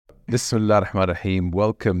Bismillah ar-Rahman ar-Rahim.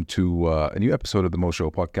 Welcome to a new episode of the Mo Show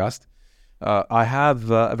podcast. I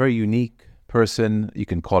have a very unique person. You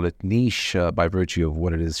can call it niche by virtue of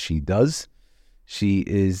what it is she does. She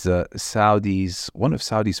is one of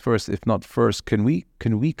Saudi's first, if not first. Can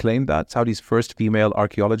we claim that Saudi's first female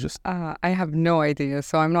archaeologist? I have no idea,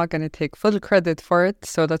 so I'm not going to take full credit for it.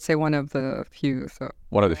 So let's say one of the few. So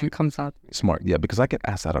one of the few comes out. Smart, yeah, because I get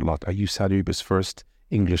asked that a lot. Are you Saudi Arabia's first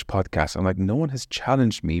English podcast? I'm like, no one has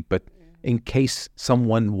challenged me, but in case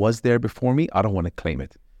someone was there before me, I don't want to claim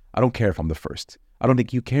it. I don't care if I'm the first. I don't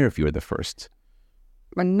think you care if you're the first.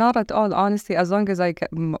 But not at all, honestly. As long as I get,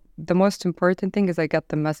 the most important thing is I get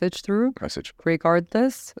the message through.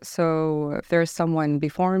 Regardless. So if there's someone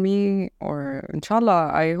before me, or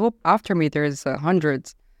inshallah, I hope after me, there's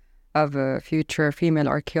hundreds of future female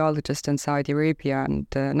archaeologists in Saudi Arabia, and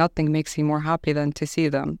nothing makes me more happy than to see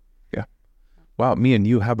them. Yeah. Wow, me and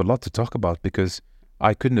you have a lot to talk about because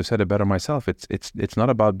I couldn't have said it better myself. It's not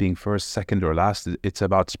about being first, second, or last. It's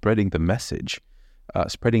about spreading the message.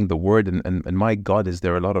 Spreading the word, and my God, is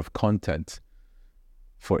there a lot of content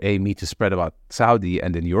for me to spread about Saudi,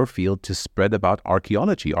 and in your field to spread about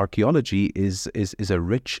archaeology. Archaeology is a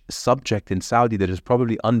rich subject in Saudi that is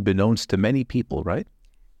probably unbeknownst to many people, right?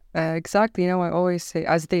 Exactly. I always say,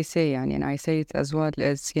 as they say, and I say it as well,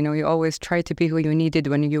 is, you always try to be who you needed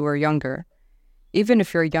when you were younger, even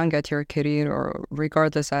if you're young at your career or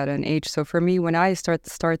regardless at an age. So for me, when I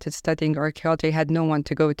started studying archaeology, I had no one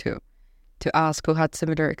to go to ask who had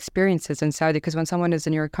similar experiences in Saudi, because when someone is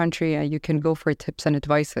in your country, you can go for tips and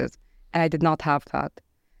advices, and I did not have that.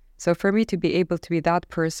 So for me to be able to be that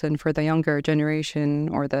person for the younger generation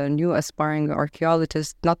or the new aspiring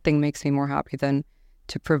archaeologist, nothing makes me more happy than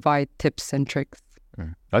to provide tips and tricks.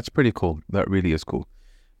 That's pretty cool. That really is cool.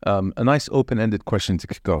 A nice open-ended question to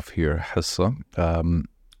kick off here, Hassa.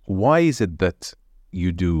 Why is it that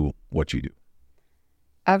you do what you do?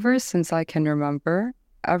 Ever since I can remember,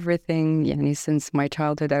 everything, since my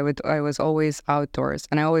childhood, I was always outdoors,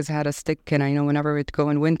 and I always had a stick, and I know whenever we'd go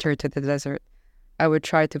in winter to the desert, I would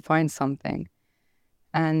try to find something.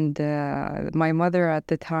 And my mother at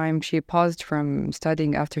the time, she paused from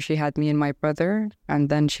studying after she had me and my brother, and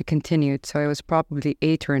then she continued. So I was probably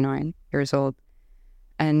 8 or 9 years old,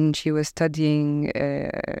 and she was studying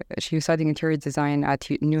interior design at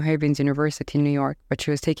New Havens University in New York, but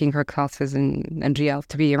she was taking her classes in Riyadh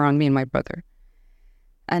to be around me and my brother.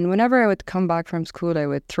 And whenever I would come back from school, I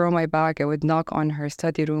would throw my bag, I would knock on her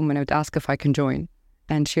study room, and I would ask if I can join.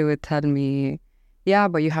 And she would tell me, yeah,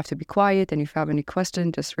 but you have to be quiet, and if you have any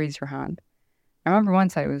question, just raise your hand. I remember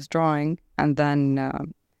once I was drawing, and then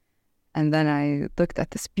I looked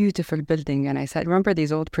at this beautiful building, and I said, remember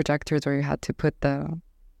these old projectors where you had to put the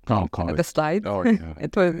slide? Oh, yeah.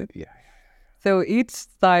 It was... Yeah. So each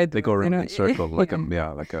side, they go around in a circle, like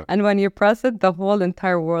a. And when you press it, the whole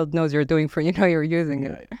entire world knows you're you're using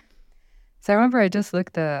it. Yeah. So I remember I just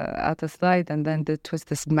looked at the slide, and then it was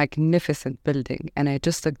this magnificent building, and I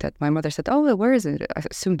just looked at. My mother said, "Oh, well, where is it?" I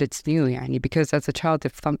assumed it's new, because as a child,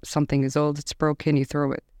 if something is old, it's broken, you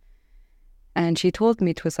throw it. And she told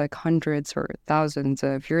me it was like hundreds or thousands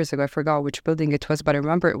of years ago. I forgot which building it was, but I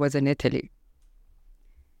remember it was in Italy.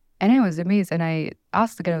 And I was amazed, and I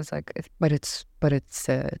asked again. I was like, "But it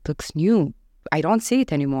looks new. I don't see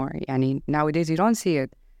it anymore. Nowadays you don't see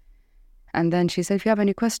it." And then she said, "If you have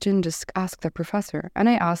any question, just ask the professor." And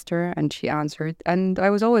I asked her, and she answered, and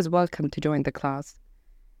I was always welcome to join the class.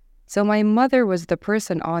 So my mother was the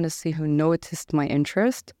person, honestly, who noticed my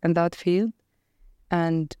interest in that field.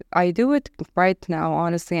 And I do it right now,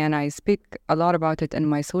 honestly, and I speak a lot about it in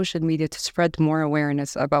my social media to spread more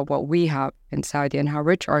awareness about what we have in Saudi and how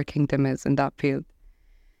rich our kingdom is in that field.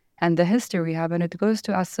 And the history we have, and it goes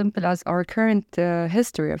to as simple as our current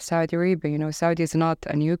history of Saudi Arabia. Saudi is not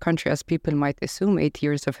a new country as people might assume, 8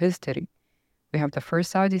 years of history. We have the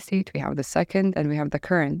first Saudi state, we have the second, and we have the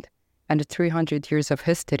current. And it's 300 years of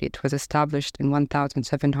history. It was established in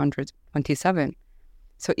 1727.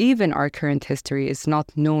 So even our current history is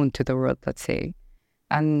not known to the world, let's say.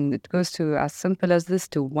 And it goes to as simple as this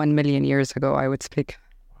to 1 million years ago, I would speak.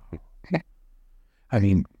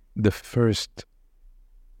 The first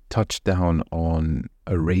touchdown on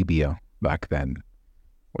Arabia back then,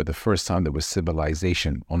 or the first time there was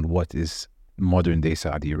civilization on what is modern-day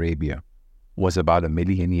Saudi Arabia, was about 1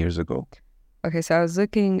 million years ago. Okay, so I was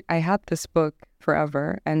looking, I had this book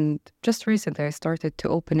forever, and just recently I started to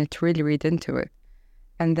open it to really read into it.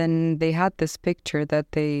 And then they had this picture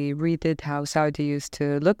that they redid how Saudi used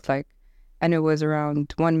to look like. And it was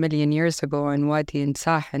around 1 million years ago in Wadi and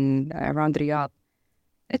Sah and around Riyadh.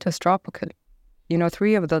 It was tropical.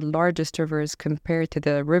 three of the largest rivers compared to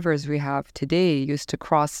the rivers we have today used to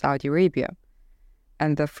cross Saudi Arabia.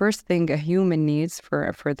 And the first thing a human needs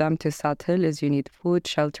for them to settle is you need food,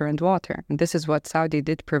 shelter, and water. And this is what Saudi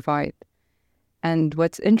did provide. And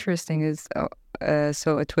what's interesting is,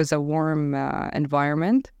 so it was a warm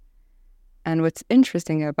environment. And what's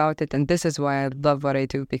interesting about it, and this is why I love what I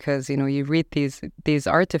do, because, you read these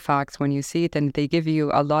artifacts when you see it, and they give you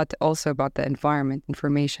a lot also about the environment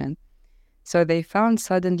information. So they found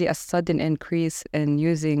a sudden increase in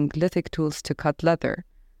using lithic tools to cut leather,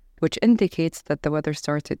 which indicates that the weather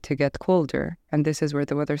started to get colder. And this is where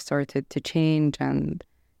the weather started to change, and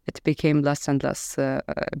it became less and less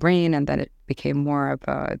rain, and then it became more of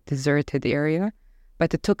a deserted area.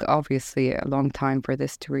 But it took, obviously, a long time for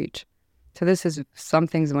this to reach. So this is some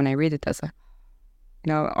things when I read it as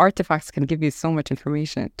artifacts can give you so much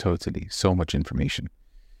information. Totally, so much information.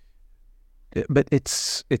 But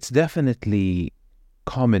it's definitely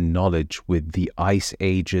common knowledge with the ice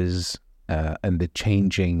ages and the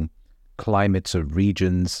changing climates of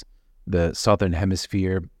regions. The southern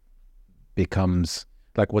hemisphere becomes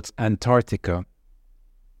like what's Antarctica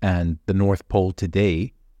and the North Pole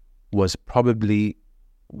today was probably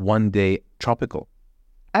one day tropical.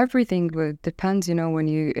 Everything depends,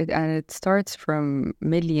 and it starts from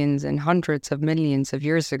millions and hundreds of millions of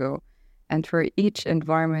years ago. And for each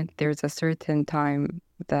environment, there's a certain time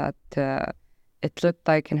that it looked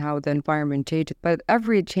like and how the environment changed. But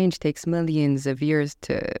every change takes millions of years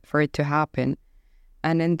for it to happen.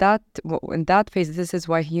 And in that phase, this is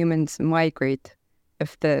why humans migrate.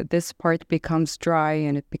 If this part becomes dry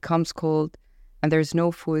and it becomes cold and there's no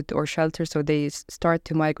food or shelter, so they start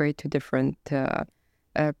to migrate to different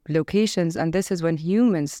locations. And this is when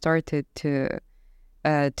humans started to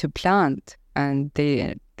plant, and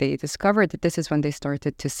they discovered that this is when they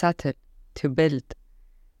started to settle, to build.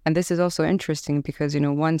 And this is also interesting because,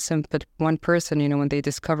 one person, when they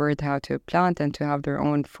discovered how to plant and to have their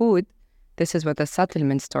own food, this is what the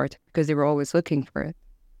settlement started, because they were always looking for it.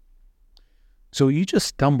 So you just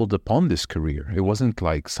stumbled upon this career. It wasn't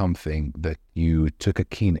like something that you took a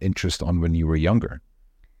keen interest on when you were younger.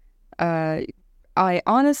 I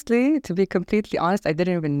honestly, to be completely honest, I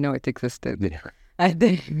didn't even know it existed. Yeah. I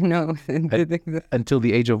didn't know it did exist. Until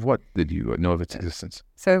the age of what did you know of its existence?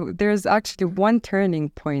 So there's actually one turning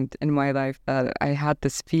point in my life that I had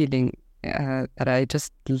this feeling that I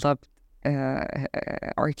just loved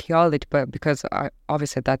archaeology, but because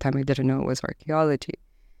obviously at that time I didn't know it was archaeology.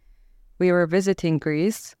 We were visiting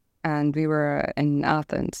Greece, and we were in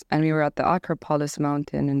Athens, and we were at the Acropolis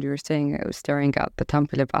mountain, and we were staring at the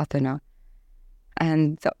Temple of Athena.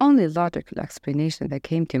 And the only logical explanation that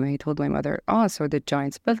came to me, I told my mother, so the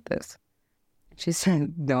giants built this. She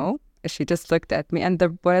said, no. She just looked at me. And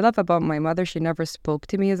what I love about my mother, she never spoke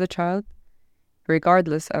to me as a child,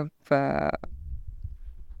 regardless of...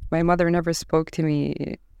 my mother never spoke to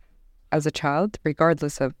me as a child,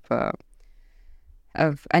 regardless of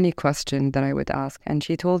any question that I would ask. And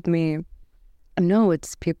she told me, no,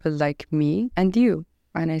 it's people like me and you.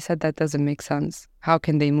 And I said, that doesn't make sense. How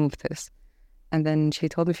can they move this? And then she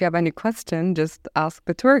told me, if you have any question, just ask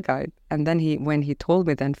the tour guide. And then when he told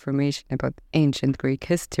me the information about ancient Greek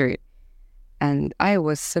history, and I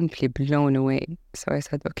was simply blown away. So I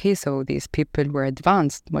said, okay, so these people were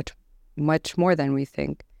advanced much, much more than we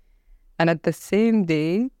think. And at the same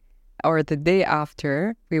day, or the day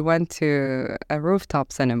after, we went to a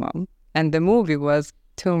rooftop cinema, and the movie was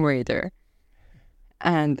Tomb Raider.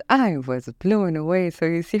 And I was blown away. So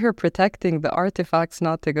you see her protecting the artifacts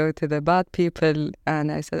not to go to the bad people.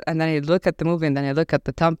 And I said, and then I look at the movie, and then I look at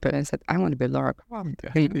the temple, and I said, I want to be Laura Croft.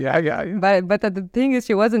 Yeah. But the thing is,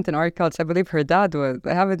 she wasn't an archaeologist. I believe her dad was.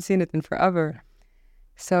 I haven't seen it in forever.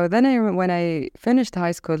 So then when I finished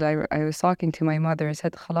high school, I was talking to my mother. I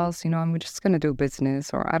said, Khalas, I'm just going to do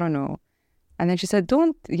business, or I don't know. And then she said,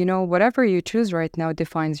 don't, whatever you choose right now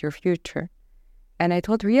defines your future. And I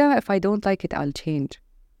told her, yeah, if I don't like it, I'll change.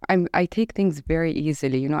 I take things very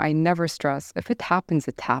easily, I never stress. If it happens,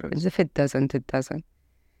 it happens. If it doesn't, it doesn't.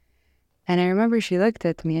 And I remember she looked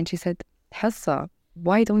at me and she said, Hassa,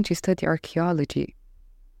 why don't you study archaeology?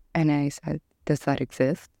 And I said, does that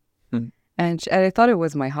exist? And I thought it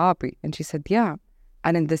was my hobby. And she said, yeah.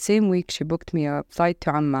 And in the same week, she booked me a flight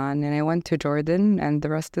to Amman, and I went to Jordan, and the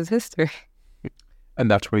rest is history. And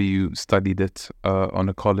that's where you studied it on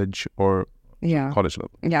a college or college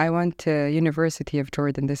level? Yeah, I went to University of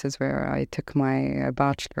Jordan. This is where I took my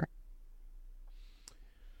Bachelor.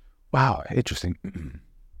 Wow, interesting.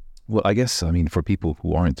 Well, I guess, for people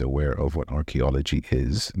who aren't aware of what archaeology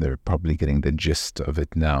is, they're probably getting the gist of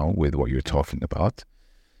it now with what you're talking about.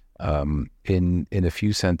 In a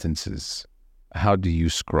few sentences, How do you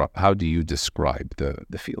describe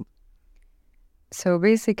the field? So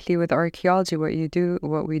basically, with archaeology,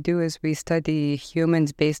 what we do is we study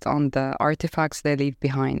humans based on the artifacts they leave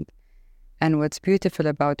behind. And what's beautiful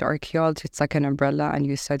about archaeology, it's like an umbrella, and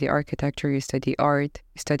you study architecture, you study art,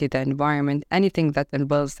 you study the environment, anything that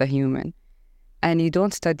involves the human. And you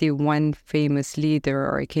don't study one famous leader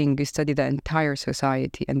or a king, you study the entire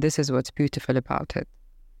society. And this is what's beautiful about it.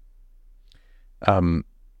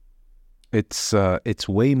 It's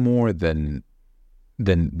way more than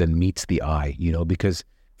meets the eye, because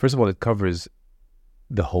first of all, it covers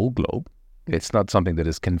the whole globe. It's not something that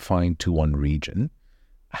is confined to one region.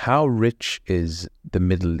 How rich is the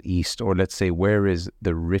Middle East, or let's say, where is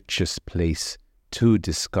the richest place to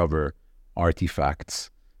discover artifacts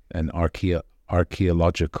and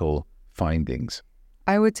archaeological findings?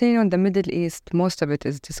 I would say in the Middle East, most of it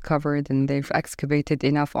is discovered and they've excavated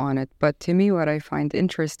enough on it. But to me, what I find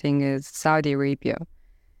interesting is Saudi Arabia.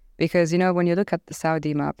 Because, when you look at the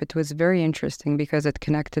Saudi map, it was very interesting because it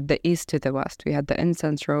connected the east to the west. We had the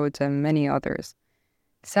incense roads and many others.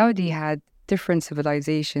 Saudi had different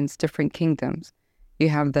civilizations, different kingdoms. You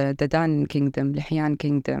have the Dan kingdom, Lihyan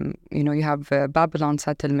kingdom. You have Babylon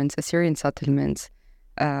settlements, Assyrian settlements,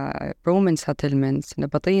 Roman settlements,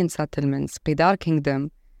 Nabatean settlements, Qidar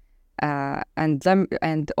kingdom.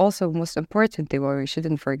 And also, most importantly, what we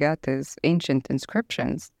shouldn't forget is ancient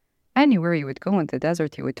inscriptions. Anywhere you would go in the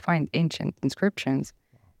desert, you would find ancient inscriptions,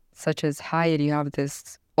 such as Hayil. You have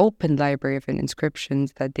this open library of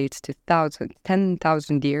inscriptions that dates to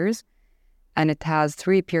 10,000 years, and it has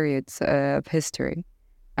 3 periods of history.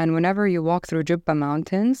 And whenever you walk through Jubba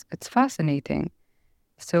Mountains, it's fascinating.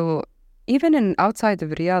 So even outside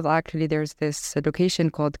of Riyadh, actually, there's this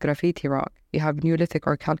location called Graffiti Rock. You have Neolithic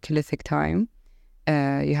or Chalcolithic time.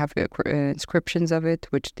 You have inscriptions of it,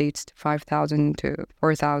 which dates to 5,000 to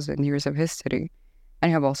 4,000 years of history.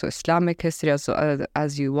 And you have also Islamic history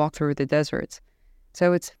as you walk through the deserts.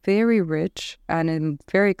 So it's very rich, and I'm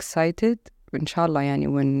very excited, inshallah,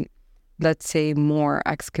 when, let's say, more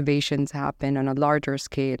excavations happen on a larger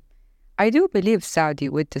scale. I do believe Saudi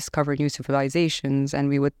would discover new civilizations, and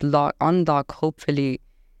we would unlock, hopefully,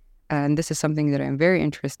 and this is something that I'm very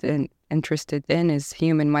interested in is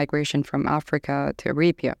human migration from Africa to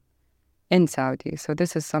Arabia in Saudi. So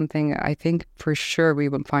this is something I think for sure we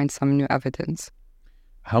will find some new evidence.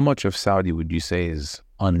 How much of Saudi would you say is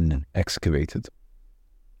unexcavated?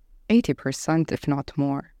 80%, if not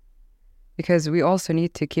more. Because we also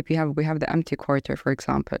need to we have the empty quarter, for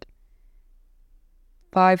example.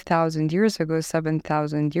 5,000 years ago,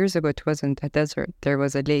 7,000 years ago, it wasn't a desert. There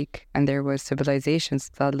was a lake, and there was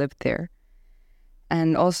civilizations that lived there.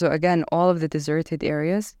 And also, again, all of the deserted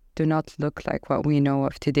areas do not look like what we know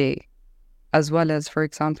of today. As well as, for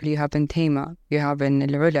example, you have in Tema, you have in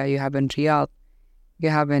Al-Ula, you have in Riyadh, you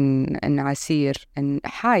have in Asir, and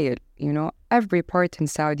Hayil, every part in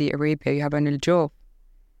Saudi Arabia, you have in Al-Jawf.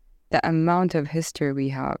 The amount of history we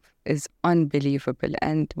have is unbelievable.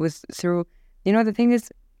 And the thing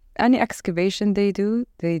is, any excavation they do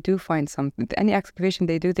find something. Any excavation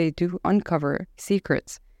they do uncover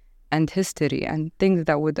secrets and history and things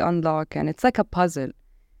that would unlock. And it's like a puzzle.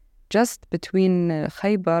 Just between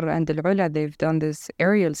Khaybar and Al-Ula, they've done this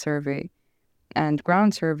aerial survey and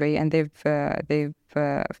ground survey, and they've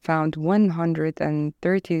found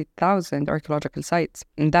 130,000 archaeological sites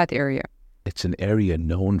in that area. It's an area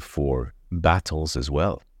known for battles as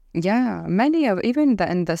well. Yeah, even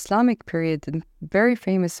in the Islamic period, very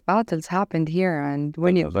famous battles happened here, and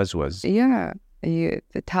when it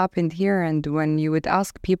happened here, and when you would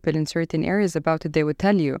ask people in certain areas about it, they would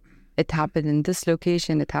tell you it happened in this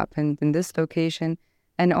location, it happened in this location,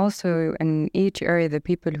 and also in each area, the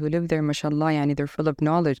people who live there, mashallah, they're full of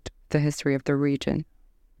knowledge, the history of the region.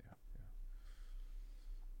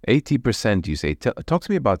 80%, you say. Talk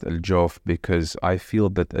to me about Al-Jawf, because I feel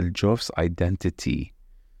that Al-Jawf's identity,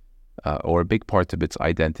 or a big part of its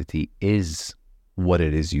identity, is what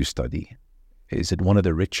it is you study. Is it one of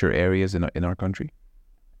the richer areas in our country?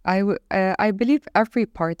 I believe every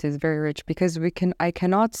part is very rich, because I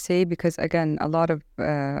cannot say, because again, a lot of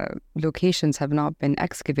locations have not been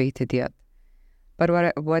excavated yet. But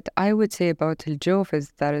what I would say about Al-Jawf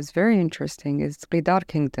is that is very interesting is Qidar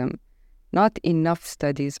Kingdom. Not enough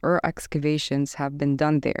studies or excavations have been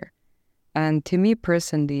done there. And to me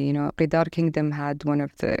personally, Qidar Kingdom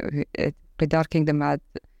had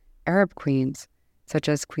Arab queens, such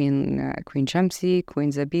as Queen Shamsi,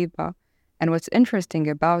 Queen Zabiba. And what's interesting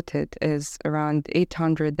about it is around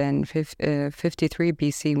 853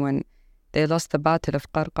 BC, when they lost the Battle of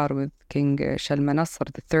Qarqar with King Shalmaneser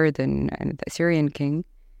III and the Assyrian king.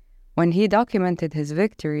 When he documented his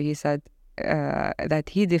victory, he said, that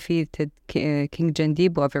he defeated King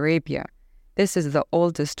Jandibu of Arabia. This is the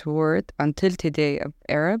oldest word until today of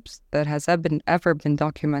Arabs that has ever been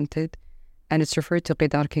documented, and it's referred to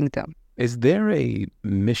Qidar Kingdom. Is there a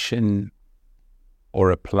mission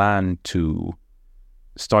or a plan to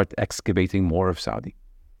start excavating more of Saudi?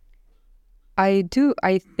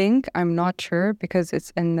 I think, I'm not sure, because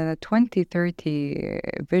it's in the 2030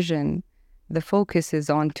 vision. The focus is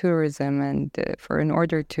on tourism, and in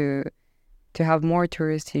order to have more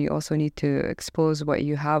tourists, you also need to expose what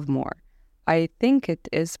you have more. I think it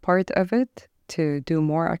is part of it to do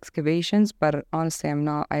more excavations, but honestly,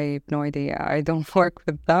 I have no idea. I don't work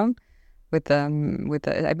with them. I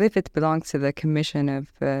believe it belongs to the commission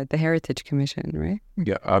of the Heritage Commission, right?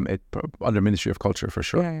 Yeah, under Ministry of Culture for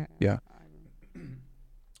sure. Yeah.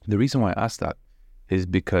 The reason why I asked that is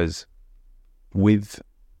because with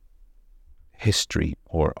history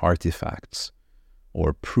or artifacts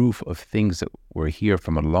or proof of things that were here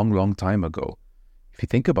from a long, long time ago, if you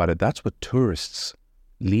think about it, that's what tourists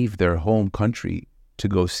leave their home country to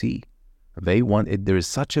go see. There is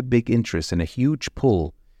such a big interest and a huge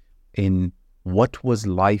pull in what was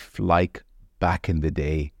life like back in the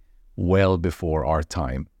day, well before our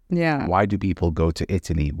time. Yeah. Why do people go to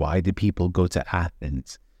Italy? Why do people go to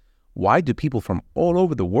Athens? Why do people from all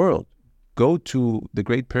over the world go to the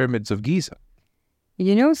Great Pyramids of Giza?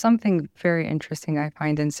 Something very interesting I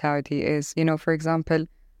find in Saudi is, for example,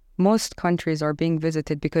 most countries are being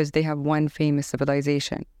visited because they have one famous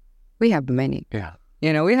civilization. We have many. Yeah.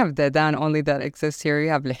 We have the Dan only that exists here. We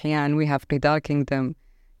have Lihyan, we have Qidar Kingdom.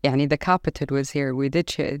 The capital was here.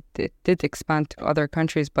 It did expand to other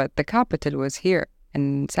countries, but the capital was here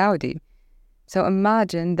in Saudi. So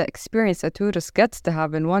imagine the experience a tourist gets to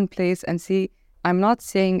have in one place and see. I'm not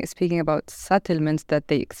speaking about settlements that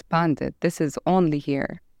they expanded. This is only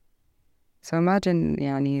here. So imagine,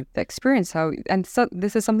 the experience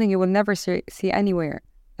this is something you will never see anywhere,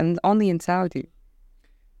 and only in Saudi.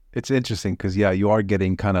 It's interesting because you are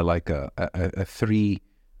getting kind of like a three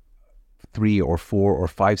or four or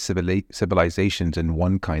five civilizations in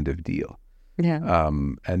one kind of deal. Yeah.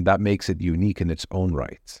 And that makes it unique in its own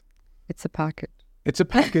right. It's a package. It's a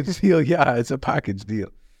package deal. Yeah, it's a package deal.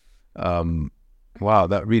 Wow,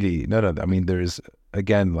 that really, no, I mean, there's,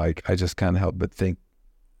 again, I just can't help but think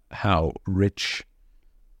how rich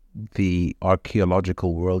the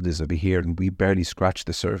archaeological world is over here, and we barely scratch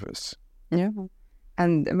the surface. Yeah.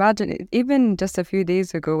 And imagine, even just a few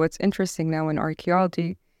days ago, what's interesting now in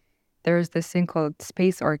archaeology, there's this thing called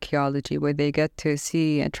space archaeology, where they get to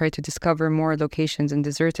see and try to discover more locations and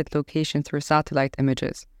deserted locations through satellite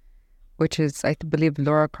images, which is, I believe,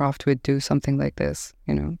 Laura Croft would do something like this,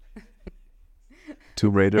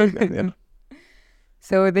 Tomb Raider. Yeah.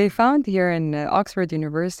 So they found here in Oxford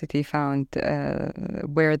University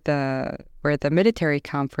where the military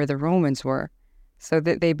camp for the Romans were. So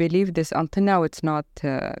they believe this. Until now, it's not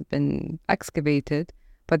been excavated,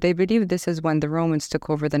 but they believe this is when the Romans took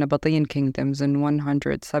over the Nabatean kingdoms in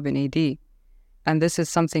 107 AD, and this is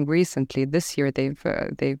something recently. This year they've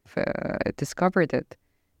discovered it.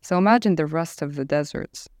 So imagine the rest of the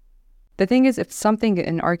deserts. The thing is, if something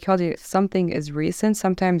in archaeology, if something is recent,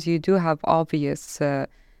 sometimes you do have obvious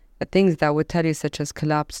things that would tell you, such as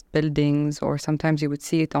collapsed buildings, or sometimes you would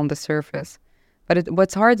see it on the surface. But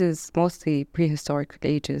what's hard is mostly prehistoric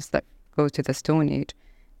ages that go to the Stone Age.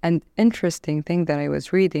 And interesting thing that I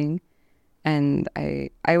was reading, and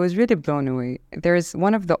I was really blown away. There's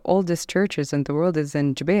one of the oldest churches in the world is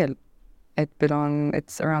in Jebel.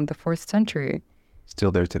 It's around the 4th century.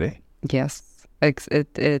 Still there today? Yes.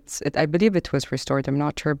 I believe it was restored. I'm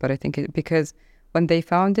not sure, but I think because when they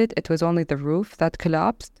found it, it was only the roof that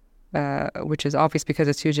collapsed, which is obvious because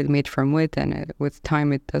it's usually made from wood, and with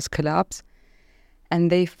time it does collapse. And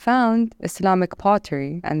they found Islamic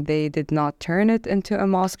pottery, and they did not turn it into a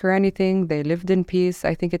mosque or anything. They lived in peace.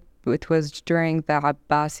 I think it was during the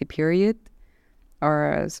Abbasi period,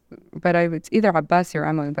 it's either Abbasi or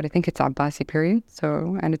Umayyad, but I think it's Abbasi period.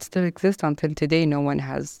 So, and it still exists until today. No one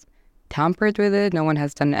has tampered with it. No one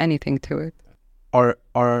has done anything to it.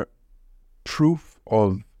 Are proof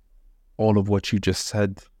of all of what you just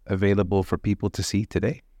said available for people to see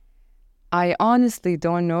today? I honestly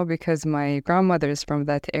don't know, because my grandmother is from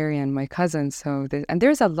that area and my cousins. And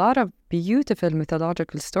there's a lot of beautiful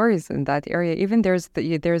mythological stories in that area. Even there's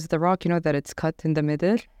the rock, that it's cut in the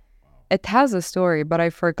middle. It has a story, but I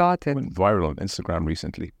forgot it. It went viral on Instagram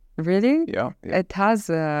recently. Really? Yeah. It has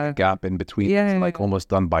a gap in between. Yeah, it's almost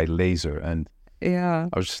done by laser. And yeah,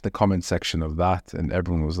 I was just in the comment section of that, and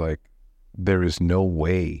everyone was like, there is no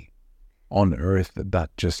way on earth that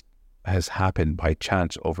just has happened by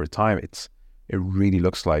chance over time. It really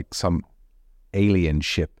looks like some alien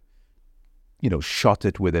ship, shot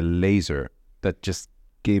it with a laser that just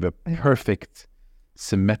gave a perfect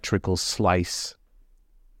symmetrical slice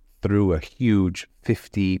through a huge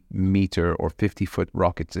 50-meter or 50-foot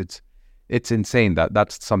rock. It's insane.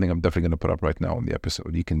 That's something I'm definitely going to put up right now on the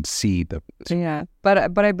episode. You can see the... Yeah, but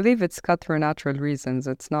I believe it's cut for natural reasons.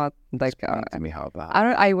 It's not like... Tell me how that...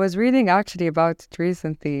 I was reading actually about it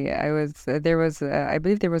recently. I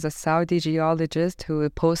believe there was a Saudi geologist who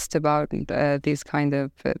posts about these kind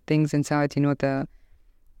of things in Saudi, the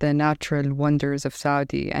natural wonders of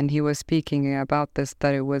Saudi. And he was speaking about this,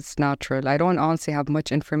 that it was natural. I don't honestly have much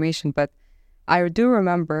information, but I do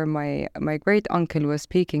remember my great uncle was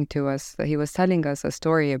speaking to us. He was telling us a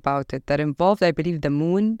story about it that involved, I believe, the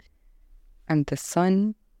moon and the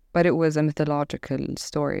sun, but it was a mythological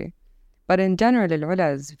story. But in general,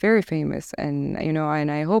 Al-Ula is very famous, and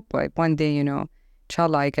and I hope one day,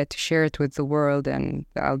 inshallah, I get to share it with the world, and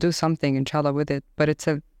I'll do something, inshallah, with it. But it's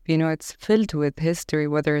it's filled with history,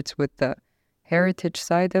 whether it's with the heritage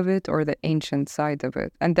side of it or the ancient side of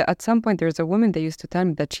it. And at some point, there's a woman that used to tell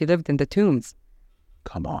me that she lived in the tombs.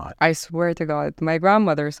 Come on. I swear to God. My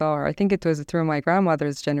grandmother saw her. I think it was through my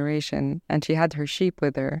grandmother's generation, and she had her sheep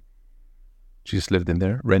with her. She just lived in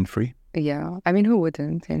there, rent-free? Yeah. I mean, who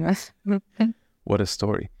wouldn't, What a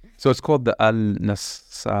story. So it's called the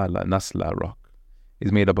Nasla rock.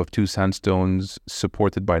 It's made up of 2 sandstones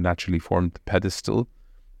supported by a naturally formed pedestal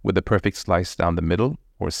with a perfect slice down the middle,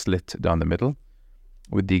 or slit down the middle.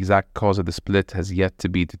 With the exact cause of the split has yet to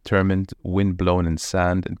be determined. Wind blown in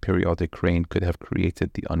sand and periodic rain could have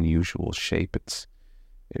created the unusual shape. It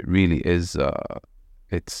really is.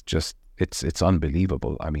 It's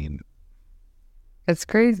unbelievable. I mean, it's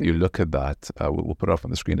crazy. You look at that. We'll put it up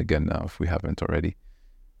on the screen again now if we haven't already.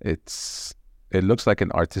 It looks like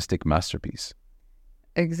an artistic masterpiece.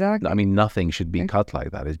 Exactly. I mean, nothing should be cut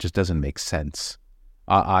like that. It just doesn't make sense.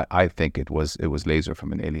 I think it was laser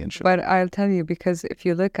from an alien ship. But I'll tell you, because if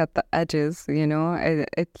you look at the edges,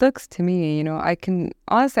 it looks to me, I can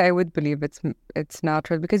honestly, I would believe it's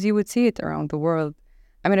natural, because you would see it around the world.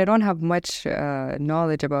 I mean, I don't have much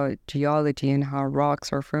knowledge about geology and how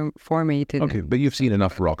rocks are formated. Okay, but you've seen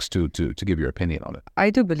enough rocks to give your opinion on it. I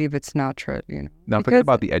do believe it's natural, Now, forget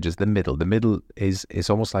about the edges. The middle. The middle is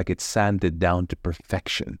almost like it's sanded down to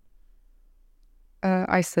perfection.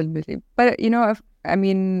 I still believe, but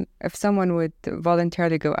if someone would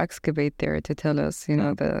voluntarily go excavate there to tell us,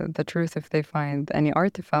 the truth, if they find any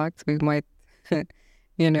artifacts, we might,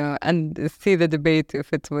 and see the debate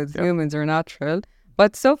if it was humans or natural.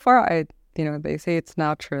 But so far, they say it's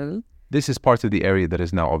natural. This is part of the area that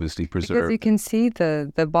is now obviously preserved. Because you can see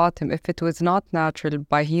the bottom. If it was not natural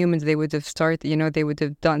by humans, they would have started, they would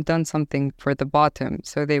have done something for the bottom,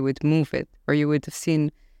 so they would move it, or you would have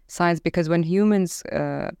seen signs. Because when humans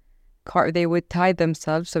they would tie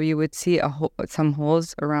themselves, so you would see some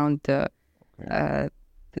holes around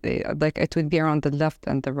like it would be around the left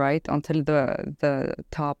and the right until the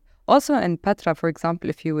top. Also in Petra, for example,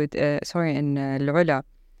 if you would in Al-Ula,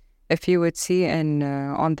 if you would see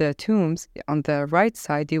on the tombs on the right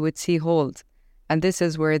side, you would see holes, and this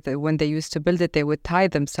is where when they used to build it, they would tie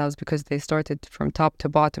themselves, because they started from top to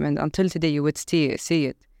bottom, and until today you would see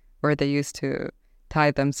it where they used to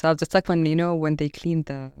tie themselves. It's like when they clean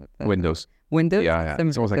the windows. Yeah.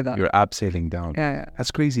 It's almost like you're abseiling down. Yeah.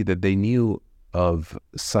 That's crazy that they knew of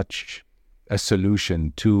such a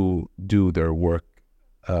solution to do their work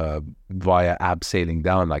via abseiling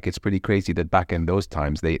down. Like, it's pretty crazy that back in those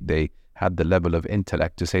times they had the level of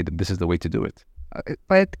intellect to say that this is the way to do it.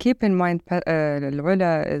 But keep in mind,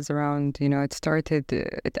 Al-Ula is around,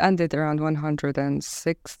 it ended around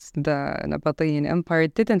 106, the Nabatean Empire.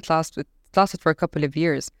 It didn't last. It lasted for a couple of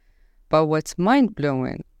years. But what's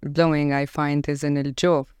mind-blowing, I find, is in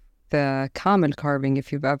Al-Jawf, the camel carving,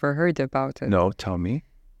 if you've ever heard about it. No, tell me.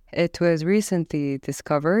 It was recently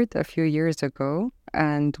discovered a few years ago,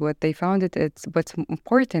 and what they found what's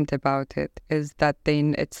important about it is that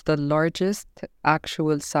it's the largest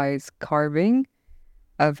actual size carving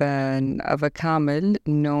of a camel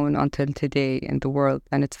known until today in the world,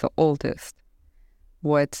 and it's the oldest.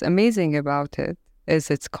 What's amazing about it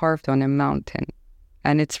is it's carved on a mountain,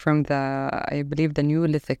 and it's from I believe the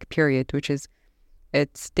Neolithic period,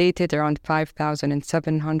 it's dated around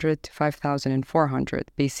 5,700 to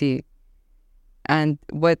 5,400 BC. And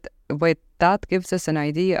what that gives us an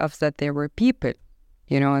idea of that there were people,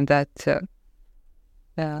 and that,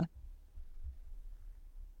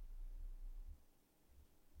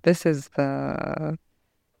 this is no,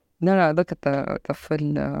 look at the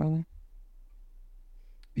full.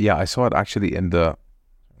 Yeah, I saw it actually in the,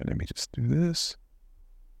 let me just do this.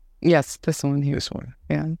 Yes, this one here. This one.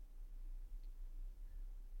 Yeah.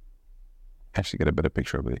 actually get a better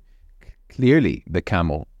picture of it. Clearly, the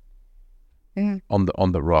camel on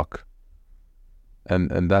the rock,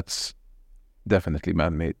 and that's definitely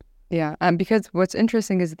man-made. Yeah, and because what's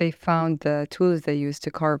interesting is they found the tools they used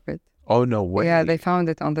to carve it. Oh no way! Yeah, they found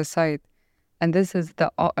it on the site, and this is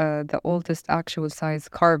the oldest actual size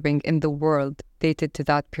carving in the world, dated to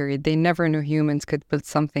that period. They never knew humans could build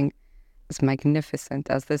something as magnificent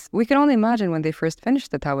as this. We can only imagine when they first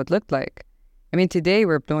finished it how it looked like. I mean, today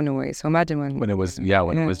we're blown away. So imagine when it was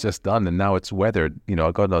it was just done, and now it's weathered.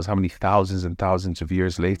 God knows how many thousands and thousands of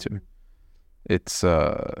years later. It's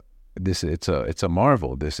it's a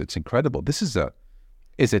marvel. It's incredible.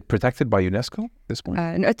 Is it protected by UNESCO at this point?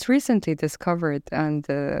 It's recently discovered, and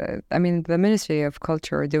I mean, the Ministry of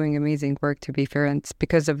Culture are doing amazing work, to be fair, and it's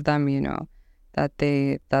because of them, that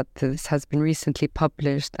this has been recently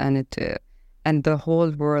published, and and the whole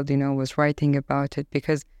world, was writing about it,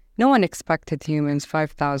 because no one expected humans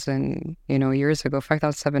 5,000, years ago,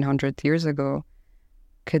 5,700 years ago,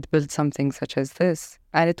 could build something such as this.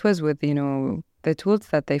 And it was with, the tools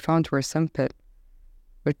that they found were simple,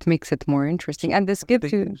 which makes it more interesting. And this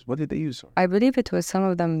gives you... What did they use? I believe it was some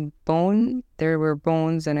of them bone. There were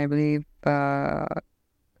bones, and I believe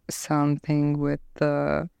something with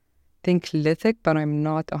think lithic, but I'm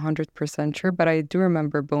not 100% sure. But I do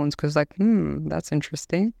remember bones, because that's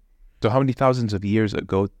interesting. So how many thousands of years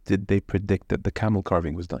ago did they predict that the camel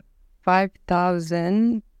carving was done?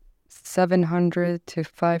 5,700 to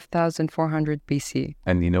 5,400 BC.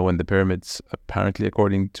 And when the pyramids, apparently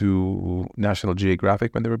according to National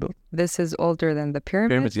Geographic, when they were built? This is older than the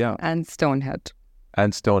pyramids, yeah. And Stonehenge.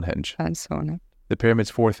 And Stonehenge. The pyramids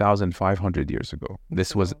 4,500 years ago.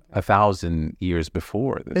 This was 1,000 years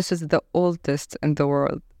before this. This is the oldest in the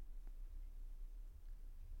world.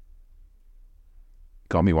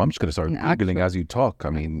 Got me. Well, I'm just going to start Googling as you talk. I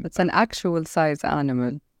mean... It's an actual size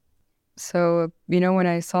animal. So, when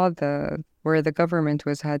I saw where the government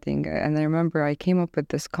was heading, and I remember I came up with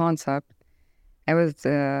this concept, I was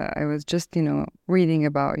just, reading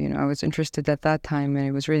about, I was interested at that time, and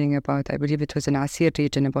I was reading about, I believe it was in Asir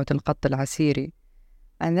region, about Al-Qatt al-Asiri.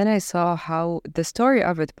 And then I saw how the story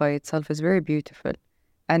of it by itself is very beautiful.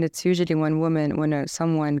 And it's usually when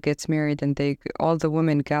someone gets married, and all the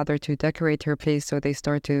women gather to decorate her place, so they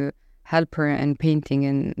start to help her in painting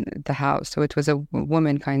in the house. So it was a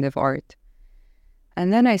woman kind of art.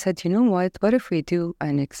 And then I said, what if we do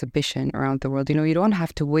an exhibition around the world? You don't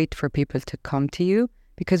have to wait for people to come to you,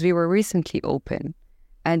 because we were recently open,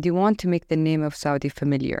 and you want to make the name of Saudi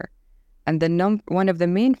familiar. And one of the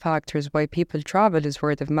main factors why people travel is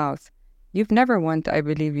word of mouth. You've never I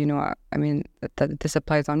believe, I mean, that this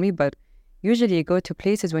applies on me, but usually you go to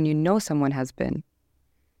places when someone has been.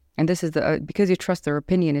 And this is because you trust their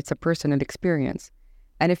opinion, it's a personal experience.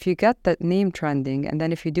 And if you get that name trending, and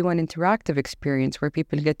then if you do an interactive experience where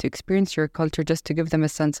people get to experience your culture, just to give them a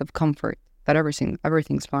sense of comfort that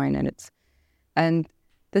everything's fine, and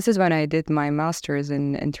this is when I did my master's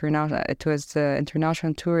in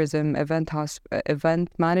international tourism, event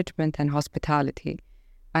management, and hospitality.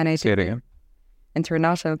 And I say it again.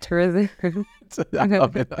 International tourism.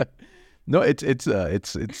 No, it's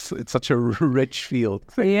such a rich field.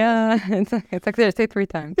 Yeah, it's like there. Say it 3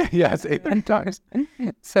 times. Yeah, say it 3 times.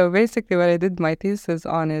 So basically, what I did my thesis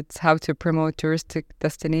on, it's how to promote touristic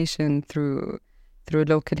destination through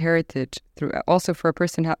local heritage, also for a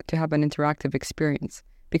person to have an interactive experience.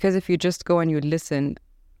 Because if you just go and you listen,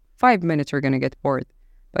 5 minutes you're going to get bored.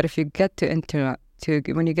 But if you get to interact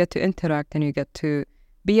and you get to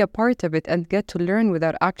be a part of it and get to learn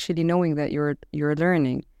without actually knowing that you're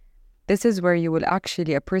learning, this is where you will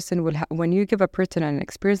actually, when you give a person an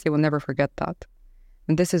experience, they will never forget that.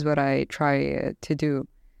 And this is what I try to do.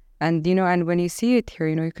 And, and when you see it here,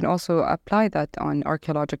 you can also apply that on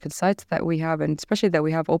archaeological sites that we have, and especially that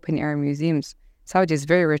we have open air museums. Saudi is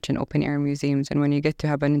very rich in open air museums. And when you get to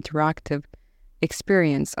have an interactive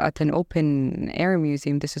experience at an open air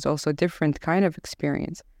museum, this is also a different kind of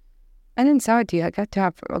experience. And in Saudi, I got to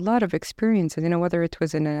have a lot of experiences, whether it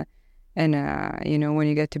was in a when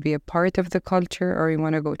you get to be a part of the culture, or you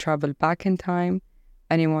want to go travel back in time,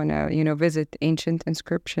 and you want to, visit ancient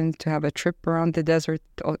inscriptions, to have a trip around the desert.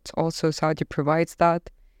 Also, Saudi provides that.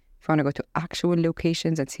 If you want to go to actual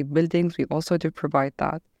locations and see buildings, we also do provide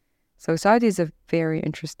that. So Saudi is a very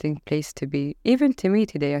interesting place to be. Even to me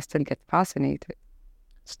today, I still get fascinated.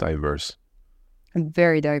 It's diverse. And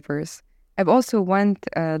very diverse. I've also went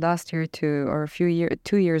last year 2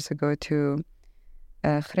 years ago to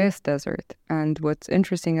Khrez Desert, and what's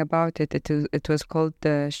interesting about it was called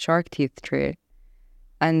the Shark Teeth Trail.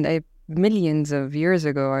 And millions of years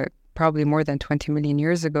ago, probably more than 20 million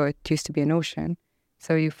years ago, it used to be an ocean.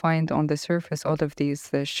 So you find on the surface all of these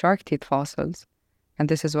shark teeth fossils. And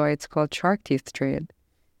this is why it's called Shark Teeth Trail.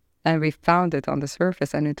 And we found it on the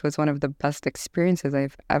surface, and it was one of the best experiences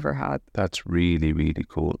I've ever had. That's really, really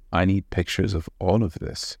cool. I need pictures of all of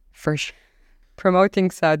this. For sure. Promoting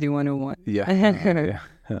Saudi 101. Yeah.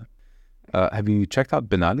 Have you checked out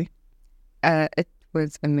Ben Ali? It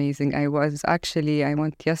was amazing. I went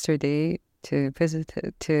yesterday to visit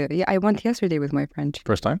it. I went yesterday with my friend.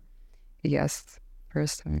 First time? Yes,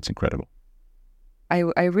 first time. It's incredible.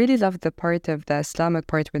 I really loved the part of the Islamic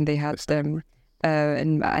part when they had them.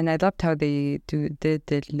 And I loved how they did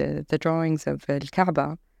the drawings of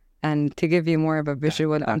Al-Kaaba, and to give you more of a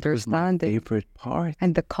visual understanding. That was my favorite part.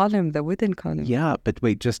 And the wooden column. Yeah, but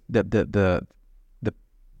wait, just the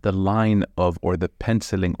line of, or the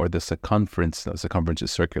penciling, or the circumference. No, circumference is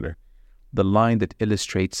circular. The line that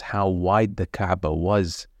illustrates how wide the Kaaba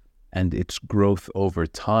was and its growth over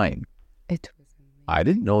time. It was amazing. I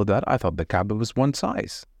didn't know that. I thought the Kaaba was one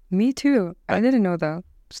size. Me too. I didn't know that.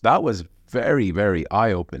 So that was very, very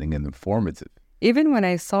eye-opening and informative. Even when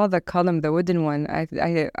I saw the column, the wooden one, I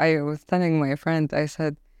was telling my friend, I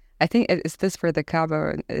said, I think, is this for the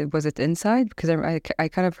Kaaba? Was it inside? Because I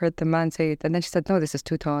kind of heard the man say it. And then she said, no, this is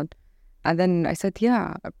too tall. And then I said,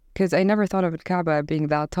 yeah, because I never thought of the Kaaba being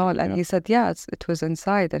that tall. And he said, yeah, it was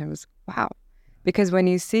inside. And it was, wow. Because when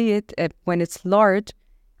you see it, when it's large,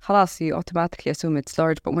 خلاص, you automatically assume it's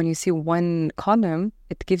large. But when you see one column,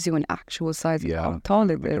 it gives you an actual size of how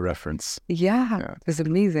tall it is. A reference. Yeah, it was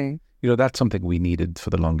amazing. You know, that's something we needed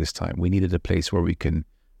for the longest time. We needed a place where we can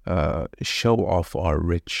show off our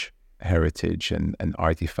rich heritage and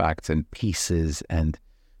artifacts and pieces, and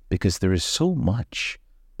because there is so much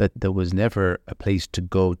that there was never a place to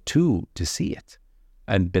go to see it.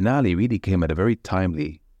 And Ben Ali really came at a very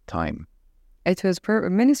timely time. It was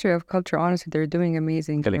Ministry of Culture, honestly, they're doing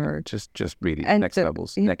amazing work. Just really and next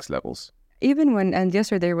levels. Even and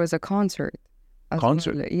yesterday was a concert.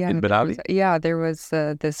 Concert? Well. Yeah, in Ben Ali? There was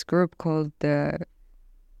this group called something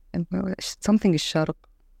Sharq.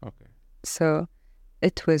 Okay. So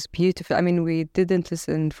it was beautiful. I mean, we didn't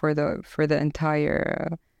listen for the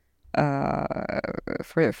entire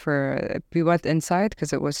we went inside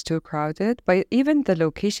because it was too crowded. But even the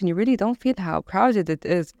location, you really don't feel how crowded it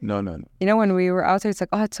is. No. You know, when we were outside, it's like,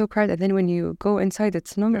 oh, it's so crowded. And then when you go inside,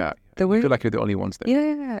 it's not. Yeah. You feel like you're the only ones there.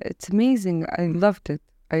 Yeah, it's amazing. I loved it.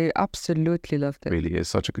 I absolutely loved it. Really is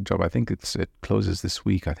such a good job. I think it closes this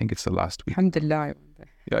week. I think it's the last week. Alhamdulillah.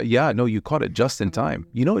 Yeah. No, you caught it just in time.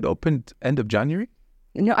 You know, it opened end of January.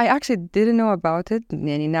 No, I actually didn't know about it.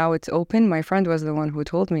 And now it's open. My friend was the one who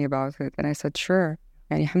told me about it. And I said, sure.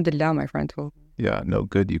 And alhamdulillah, my friend told me. Yeah, no,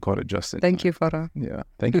 good. You caught it just in Thank time. you, Farah. Yeah,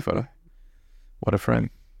 thank you, Farah. What a friend.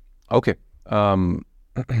 Okay.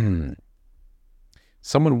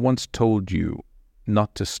 Someone once told you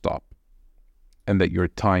not to stop and that your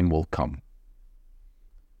time will come.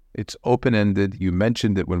 It's open-ended. You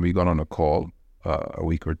mentioned it when we got on a call a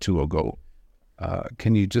week or two ago.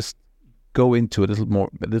 Can you just go into a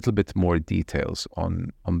little bit more details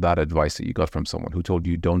on that advice that you got from someone who told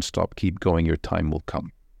you don't stop, keep going, your time will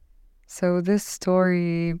come? So this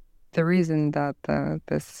story, the reason that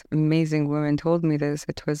this amazing woman told me this,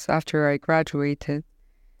 it was after I graduated,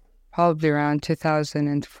 probably around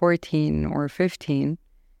 2014 or 15.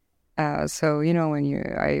 So, you know,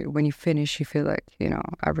 when you finish, you feel like, you know,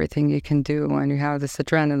 everything you can do when you have this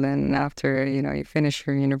adrenaline after, you know, you finish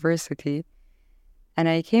your university. And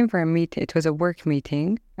I came for a meeting. It was a work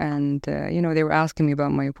meeting. And, you know, they were asking me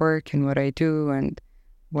about my work and what I do and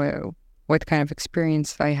what kind of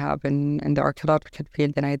experience I have in the archaeological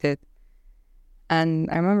field. And I did. And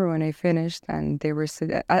I remember when I finished and they were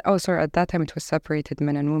at that time it was separated,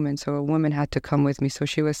 men and women. So a woman had to come with me. So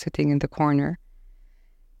she was sitting in the corner.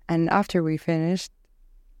 And after we finished,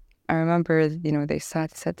 I remember, you know, they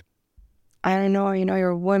said, I don't know, you know, you're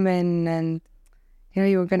a woman and, you know,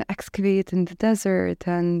 you were going to excavate in the desert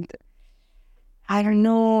and I don't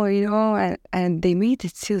know, you know, and they made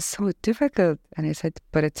it feel so difficult. And I said,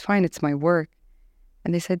 but it's fine, it's my work.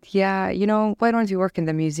 And they said, yeah, you know, why don't you work in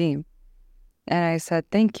the museum? And I said,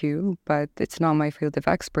 thank you, but it's not my field of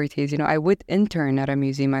expertise. You know, I would intern at a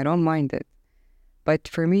museum, I don't mind it. But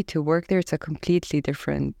for me to work there, it's a completely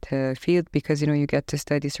different field because, you know, you get to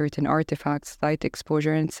study certain artifacts, light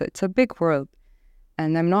exposure, and it's a big world.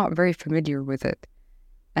 And I'm not very familiar with it.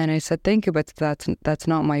 And I said, thank you, but that's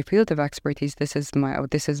not my field of expertise. This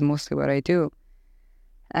is mostly what I do.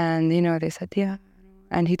 And, you know, they said, yeah.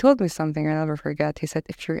 And he told me something I'll never forget. He said,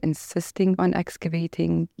 if you're insisting on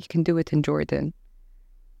excavating, you can do it in Jordan.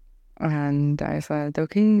 And I said,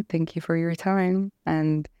 okay, thank you for your time.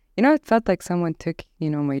 And it felt like someone took,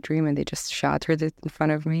 my dream and they just shattered it in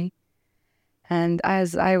front of me. And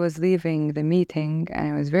as I was leaving the meeting,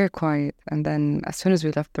 and I was very quiet, and then as soon as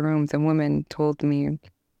we left the room, the woman told me,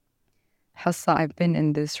 Hassa, I've been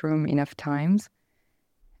in this room enough times,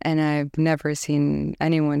 and I've never seen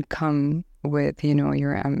anyone come with,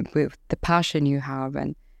 your with the passion you have.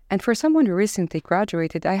 And for someone who recently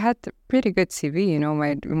graduated, I had a pretty good CV.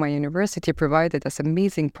 My university provided us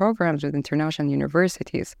amazing programs with international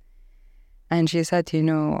universities. And she said,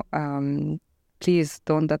 please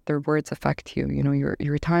don't let their words affect you.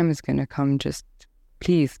 Your time is gonna come. Just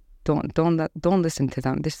please don't listen to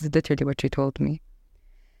them. This is literally what she told me.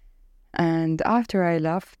 And after I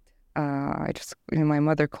left, I just my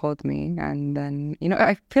mother called me, and then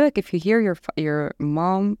I feel like if you hear your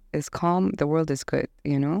mom is calm, the world is good.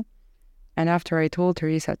 And after I told her,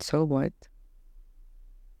 he said, "So what?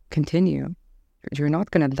 Continue. You're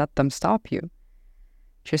not gonna let them stop you."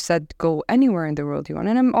 She said, "Go anywhere in the world you want."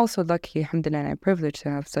 And I'm also lucky, alhamdulillah, and I'm privileged to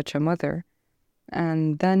have such a mother.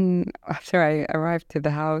 And then after I arrived to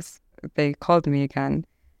the house, they called me again.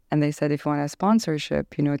 And they said, if you want a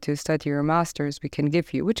sponsorship, to study your master's, we can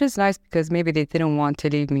give you, which is nice because maybe they didn't want to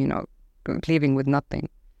leave me, leaving with nothing.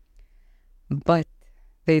 But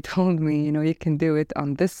they told me, you can do it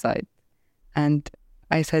on this site. And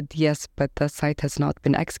I said, yes, but the site has not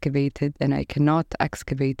been excavated and I cannot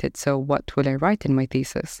excavate it. So what will I write in my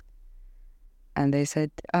thesis? And they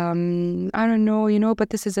said, I don't know, but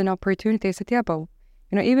this is an opportunity. I said, yeah, but,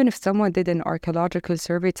 even if someone did an archaeological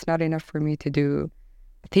survey, it's not enough for me to do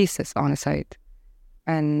a thesis on a site.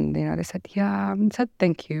 And, they said, yeah, I said,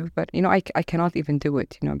 thank you. But, I cannot even do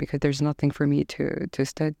it, because there's nothing for me to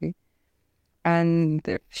study.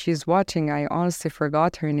 And she's watching. I honestly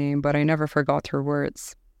forgot her name, but I never forgot her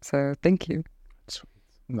words. So thank you.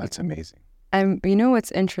 That's amazing. And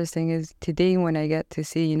what's interesting is today when I get to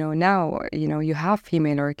see, now, you have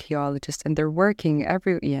female archaeologists and they're working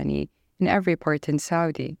in every part in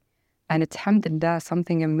Saudi. And it's, alhamdulillah,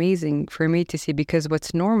 something amazing for me to see because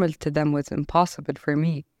what's normal to them was impossible for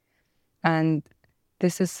me. And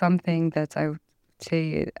this is something that I would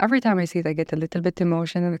say every time I see it, I get a little bit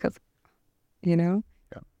emotional because, Yeah,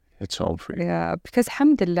 it's all free. Yeah, because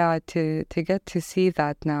alhamdulillah, to get to see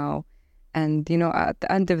that now. And, at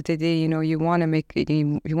the end of the day, you want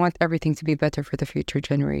to you want everything to be better for the future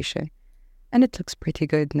generation. And it looks pretty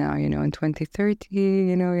good now, in 2030,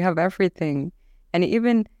 you have everything. And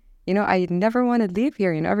even, I never want to leave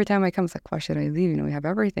here. Every time I come, it's like, why should I leave? We have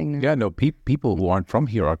everything now. Yeah, no, people who aren't from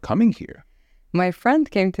here are coming here. My friend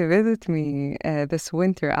came to visit me this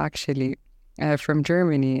winter, actually, from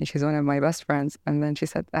Germany. She's one of my best friends. And then she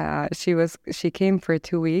said she came for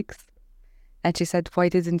 2 weeks. And she said, why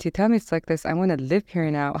didn't you tell me it's like this? I want to live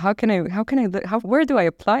here now. Where do I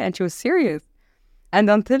apply? And she was serious.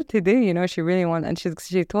 And until today, she really wanted, and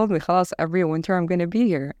she told me, khalas, every winter I'm going to be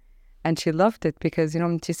here. And she loved it because,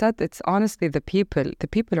 she said it's honestly the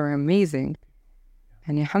people are amazing.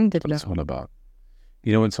 And alhamdulillah. That's what it's all about.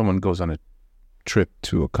 When someone goes on a trip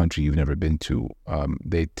to a country you've never been to,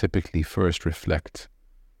 they typically first reflect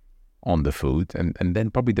on the food and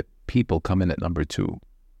then probably the people come in at number 2.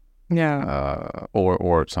 Yeah.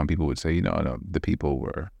 Or some people would say, no, the people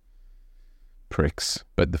were pricks,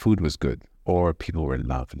 but the food was good, or people were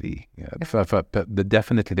lovely. Yeah.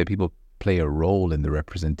 Definitely the people play a role in the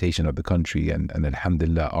representation of the country, and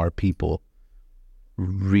alhamdulillah, our people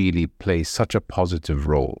really play such a positive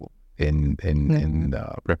role in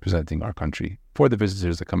representing our country for the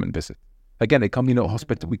visitors that come and visit. Again, they come,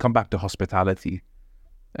 we come back to hospitality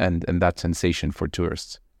and that sensation for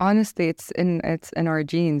tourists. Honestly, it's in our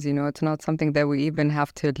genes, it's not something that we even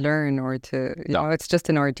have to learn or to, it's just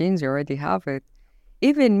in our genes. You already have it.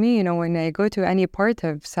 Even me, when I go to any part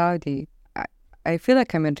of Saudi, I feel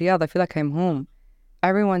like I'm in Riyadh. I feel like I'm home.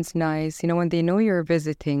 Everyone's nice. When they know you're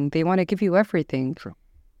visiting, they want to give you everything. True.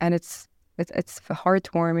 And it's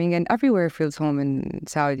heartwarming, and everywhere feels home in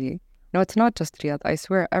Saudi. It's not just Riyadh. I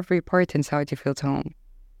swear every part in Saudi feels home.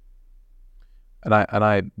 And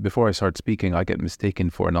I before I start speaking, I get mistaken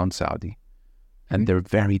for a non-Saudi, and they're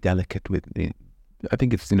very delicate with. I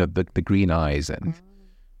think it's the green eyes, and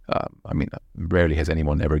rarely has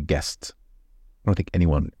anyone ever guessed. I don't think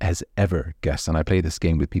anyone has ever guessed. And I play this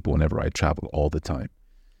game with people whenever I travel all the time.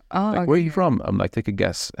 Oh, okay. Where are you from? I'm like, take a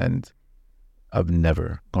guess, and I've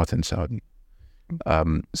never gotten Saudi.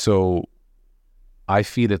 So I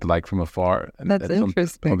feel it like from afar. And that's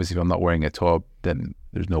interesting. Obviously, if I'm not wearing a tob, then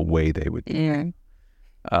there's no way they would. Yeah.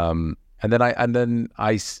 And then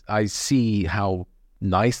I see how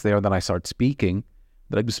nice they are. Then I start speaking.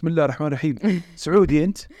 They're like, Bismillah ar-Rahman ar-Rahim. Saudi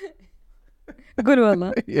int? Good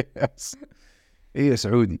wallah. Yes. هي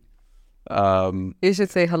سعودي. You should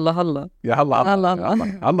say Allah Allah. Yeah, Allah, Allah, Allah,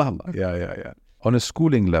 Allah. Allah, Allah. Yeah. On a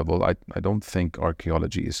schooling level, I don't think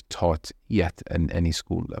archaeology is taught yet in any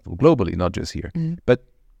school level, globally, not just here. But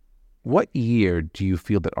what year do you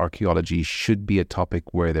feel that archaeology should be a topic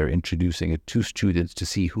where they're introducing it to students to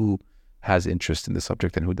see who has interest in the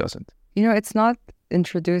subject and who doesn't? You know, it's not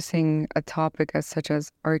introducing a topic as such as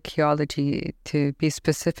archaeology to be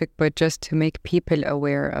specific, but just to make people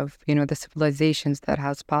aware of, you know, the civilizations that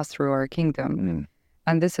has passed through our kingdom.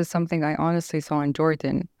 And this is something I honestly saw in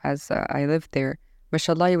Jordan as I lived there.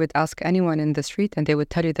 Mashallah, you would ask anyone in the street and they would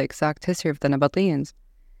tell you the exact history of the Nabateans.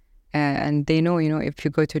 And they know, you know, if you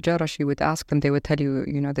go to Jarash, you would ask them, they would tell you,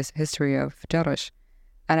 you know, this history of Jarash.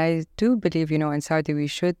 And I do believe, you know, in Saudi, we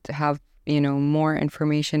should have, you know, more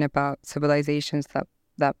information about civilizations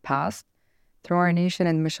that passed through our nation.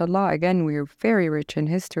 And mashallah, again, we're very rich in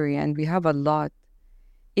history and we have a lot.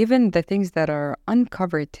 Even the things that are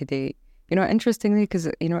uncovered today, you know, interestingly, because,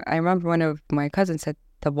 you know, I remember one of my cousins said,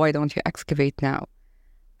 why don't you excavate now?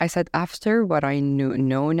 I said, after what I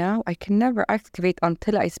know now, I can never excavate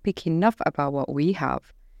until I speak enough about what we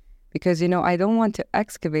have. Because, you know, I don't want to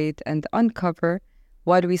excavate and uncover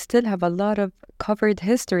while we still have a lot of covered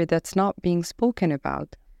history that's not being spoken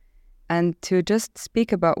about. And to just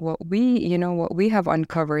speak about what we have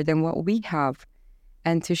uncovered and what we have,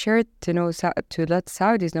 and to share it, to let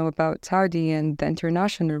Saudis know about Saudi and the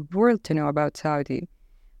international world to know about Saudi.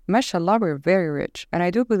 Mashallah, we're very rich. And I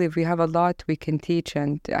do believe we have a lot we can teach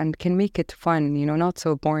and can make it fun, you know, not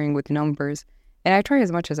so boring with numbers. And I try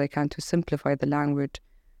as much as I can to simplify the language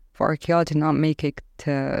for archaeology, not make it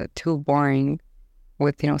too boring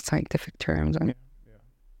with, you know, scientific terms.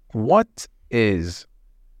 What is,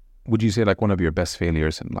 would you say, like one of your best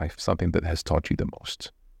failures in life, something that has taught you the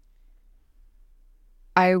most?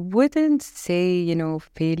 I wouldn't say, you know,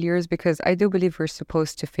 failures, because I do believe we're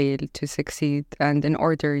supposed to fail to succeed. And in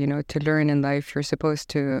order, you know, to learn in life, you're supposed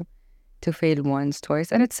to fail once,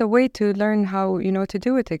 twice. And it's a way to learn how, you know, to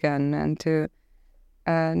do it again and to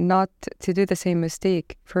not to do the same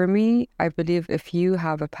mistake. For me, I believe if you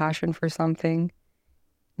have a passion for something,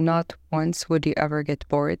 not once would you ever get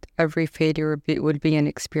bored. Every failure will be an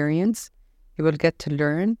experience. You will get to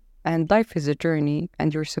learn. And life is a journey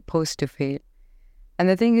and you're supposed to fail. And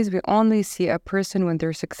the thing is, we only see a person when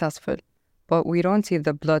they're successful, but we don't see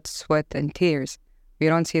the blood, sweat, and tears. We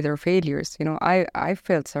don't see their failures. You know, I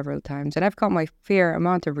failed several times, and I've got my fair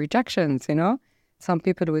amount of rejections, you know. Some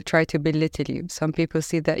people will try to belittle you. Some people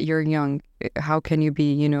see that you're young. How can you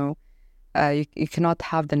be, you know, you cannot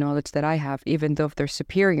have the knowledge that I have, even though if they're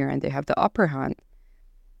superior and they have the upper hand.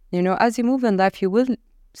 You know, as you move in life, you will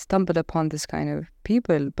stumble upon this kind of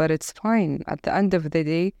people, but it's fine. At the end of the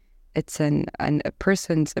day, it's a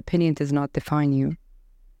person's opinion does not define you.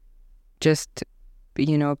 Just,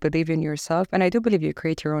 you know, believe in yourself. And I do believe you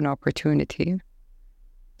create your own opportunity.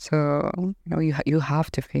 So, you know, you have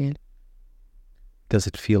to fail. Does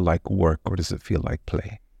it feel like work or does it feel like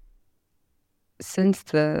play? Since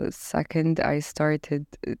the second I started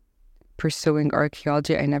pursuing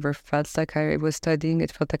archaeology, I never felt like I was studying.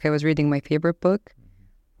 It felt like I was reading my favorite book.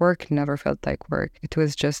 Work never felt like work. It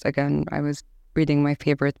was just, again, I was reading my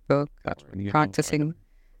favorite book,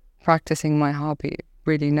 practicing my hobby.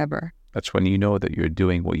 Really, never. That's when you know that you're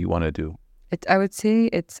doing what you want to do. I would say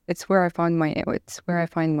it's where I find my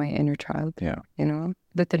inner child. Yeah, you know,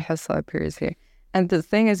 little Hassa appears here. And the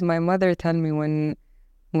thing is, my mother tell me when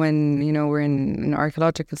you know we're in an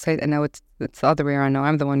archaeological site, and now it's the other way around. Now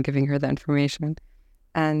I'm the one giving her the information,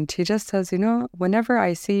 and she just says, you know, whenever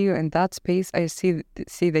I see you in that space, I see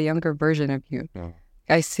the younger version of you. Oh.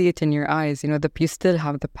 I see it in your eyes, you know, you still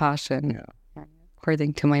have the passion,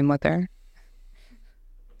 according to my mother.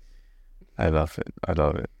 I love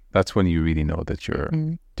it. That's when you really know that you're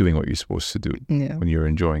doing what you're supposed to do, when you're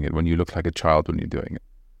enjoying it, when you look like a child when you're doing it.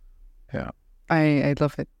 Yeah. I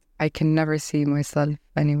love it. I can never see myself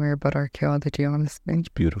anywhere but archaeology, honestly. It's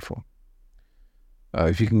beautiful.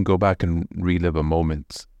 If you can go back and relive a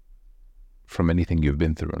moment from anything you've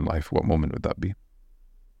been through in life, what moment would that be?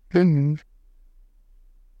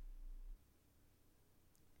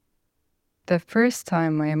 The first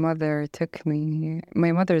time my mother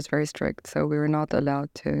is very strict, so we were not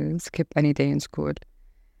allowed to skip any day in school.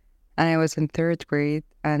 And I was in 3rd grade,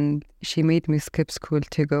 and she made me skip school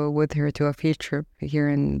to go with her to a field trip here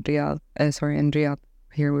in Riyadh. In Riyadh.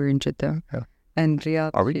 Here we're in Jeddah. Yeah. And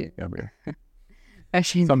Riyadh. Are we? Yeah, we are.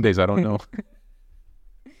 Some days I don't know.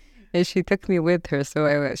 And she took me with her,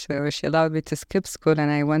 so she allowed me to skip school,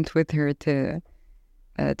 and I went with her to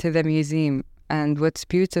the museum. And what's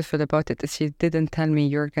beautiful about it is she didn't tell me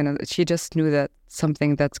she just knew that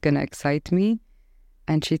something that's gonna excite me,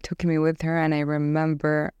 And she took me with her, and I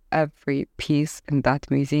remember every piece in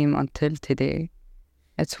that museum until today.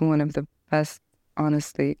 It's one of the best,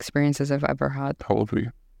 honestly, experiences I've ever had. How old were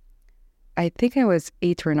you? I think I was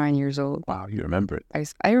 8 or 9 years old. Wow, you remember it.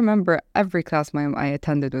 I remember every class I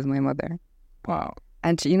attended with my mother. Wow.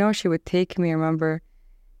 And, she would take me, I remember,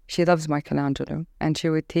 she loves Michelangelo. And she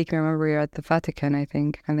would take me, I remember we were at the Vatican, I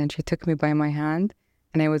think. And then she took me by my hand,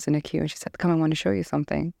 and I was in a queue. And she said, come, I want to show you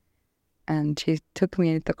something. And she took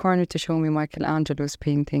me at the corner to show me Michelangelo's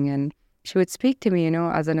painting. And she would speak to me,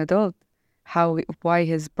 as an adult, why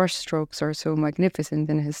his brushstrokes are so magnificent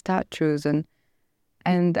in his statues. And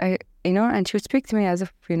I, and she would speak to me as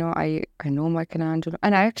if, I know Michelangelo.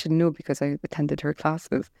 And I actually knew because I attended her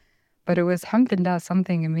classes. But it was, alhamdulillah,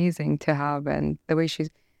 something amazing to have. And the way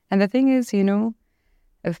and the thing is,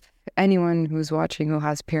 if anyone who's watching who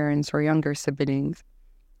has parents or younger siblings,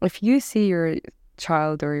 if you see your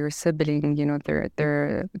child or your sibling,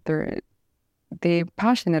 they're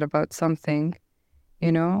passionate about something,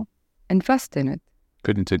 invest in it.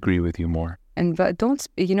 Couldn't agree with you more. But don't,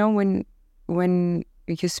 when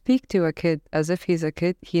you speak to a kid as if he's a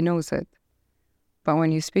kid, he knows it. But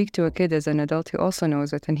when you speak to a kid as an adult, he also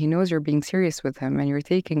knows it, and he knows you're being serious with him and you're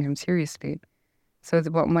taking him seriously. So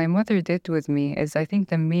what my mother did with me is, I think,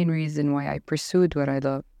 the main reason why I pursued what I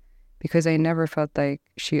love, because I never felt like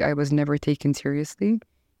I was never taken seriously.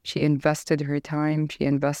 She invested her time. She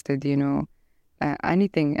invested,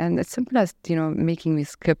 anything. And as simple as, making me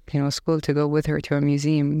skip, school to go with her to a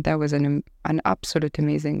museum. That was an absolute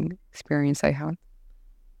amazing experience I had.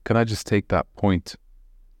 Can I just take that point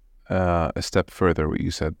a step further, where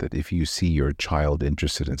you said that if you see your child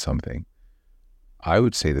interested in something, I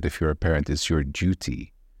would say that if you're a parent, it's your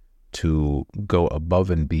duty to go above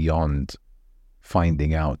and beyond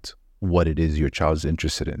finding out what it is your child's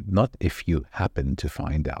interested in. Not if you happen to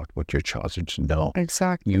find out what your child's interested in. No.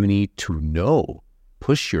 Exactly. You need to know,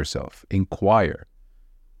 push yourself, inquire,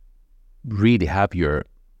 really have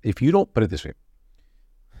if you don't, put it this way,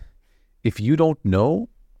 if you don't know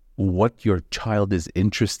what your child is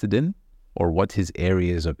interested in or what his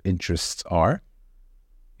areas of interests are,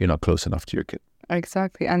 you're not close enough to your kid.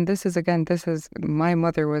 Exactly. And this is my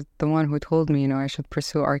mother was the one who told me, I should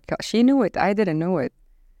pursue archaeology. She knew it. I didn't know it.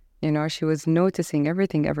 She was noticing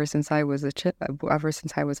everything ever since I was a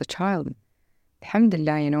child.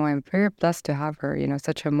 Alhamdulillah, I'm very blessed to have her,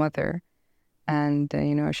 such a mother. And,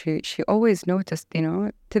 she always noticed,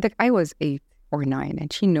 I was 8 or 9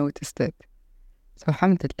 and she noticed it. So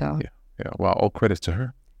alhamdulillah. Yeah. Well, all credit to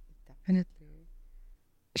her. Definitely.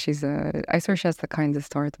 I swear she has the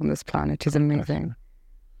kindest heart on this planet. She's amazing.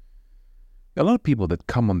 A lot of people that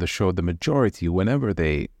come on the show, the majority, whenever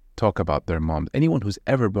they talk about their mom, anyone who's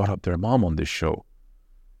ever brought up their mom on this show,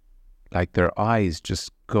 like their eyes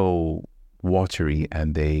just go watery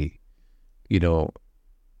and they,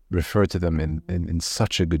 refer to them in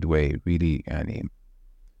such a good way. Really,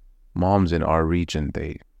 moms in our region,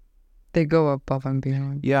 they go above and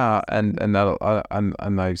beyond. Yeah, and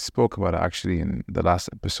I spoke about it actually in the last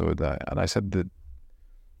episode, and I said that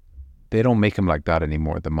they don't make them like that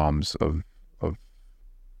anymore. The moms of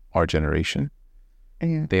our generation,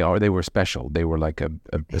 yeah, they were special. They were like a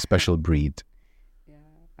special breed. Yeah,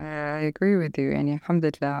 I agree with you, and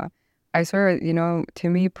alhamdulillah, I swear, to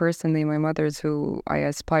me personally, my mother's who I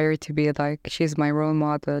aspire to be like. She's my role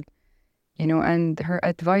model. And her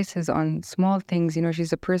advice is on small things.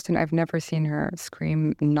 She's a person, I've never seen her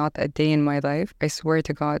scream, not a day in my life. I swear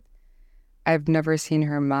to God, I've never seen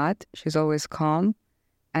her mad. She's always calm.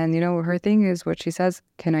 And, her thing is what she says,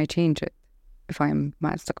 can I change it? If I'm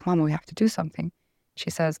mad, it's like, Mama, we have to do something. She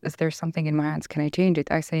says, is there something in my hands? Can I change it?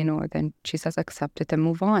 I say no. Then she says, accept it and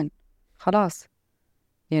move on. Khalas.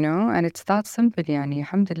 And it's that simple, yani.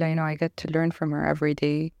 Alhamdulillah, I get to learn from her every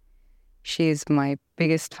day. She's my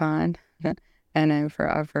biggest fan. And I'm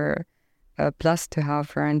forever blessed to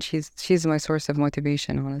have her, and she's my source of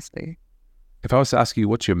motivation, honestly. If I was to ask you,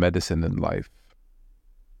 what's your medicine in life?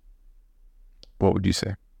 What would you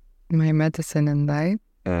say? My medicine in life?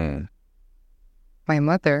 My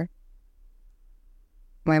mother.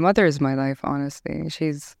 My mother is my life, honestly.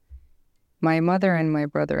 She's my mother and my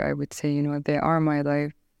brother, I would say, they are my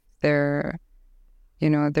life. They're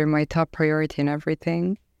my top priority in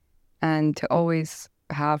everything. And to always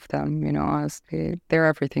have them, honestly, they're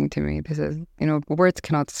everything to me. This is, words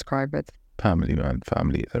cannot describe it. Family, man.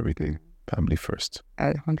 Family, everything. Family first.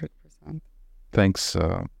 100%. Thanks,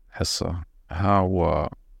 Hassa. How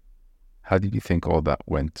did you think all that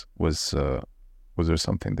went? Was there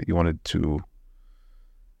something that you wanted to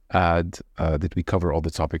add? Did we cover all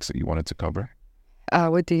the topics that you wanted to cover?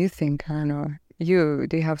 What do you think? I don't know. Do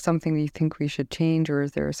you have something you think we should change, or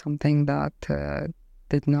is there something that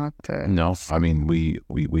did not? No, I mean,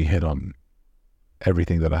 we hit on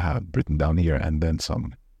everything that I have written down here and then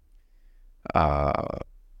some. Do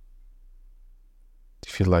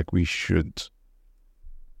you feel like we should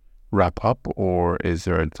wrap up, or is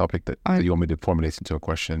there a topic that you want me to formulate into a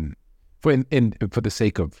question for the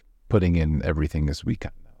sake of putting in everything as we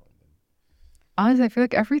can? Honestly, I feel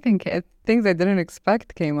like everything, things I didn't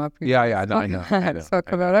expect came up. Yeah, I know.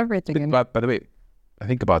 Spoke about everything. But by the way, I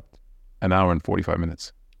think about an hour and 45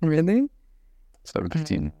 minutes. Really?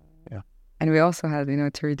 7:15. Yeah. And we also had, to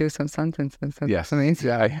redo some sentences. That's amazing.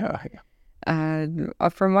 Yeah.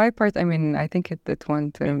 For my part, I mean, I think it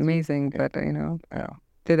went amazing, but, Yeah.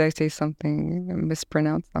 Did I say something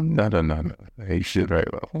mispronounced? No. You did very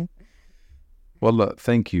well. Okay. Well,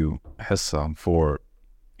 thank you, Hassa, for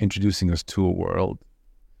introducing us to a world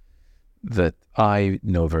that I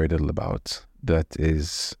know very little about, that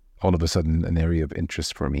is all of a sudden an area of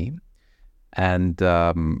interest for me, and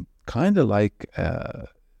kind of like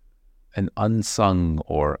an unsung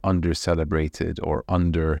or under-celebrated or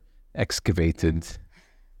under-excavated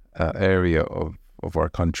area of our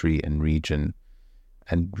country and region.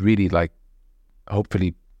 And really, like,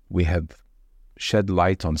 hopefully we have shed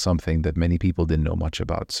light on something that many people didn't know much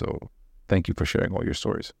about. So thank you for sharing all your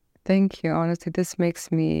stories. Thank you. Honestly, this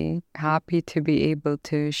makes me happy to be able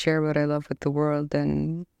to share what I love with the world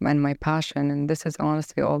and my passion. And this is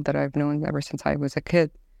honestly all that I've known ever since I was a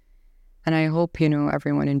kid. And I hope,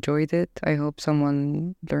 everyone enjoyed it. I hope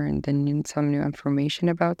someone learned some new information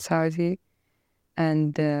about Saudi.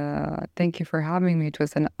 And thank you for having me. It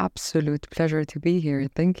was an absolute pleasure to be here.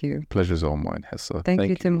 Thank you. Pleasure's all mine, Hassa. Thank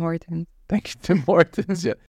you, Tim Hortons. Thank you, Tim Hortons. Yeah.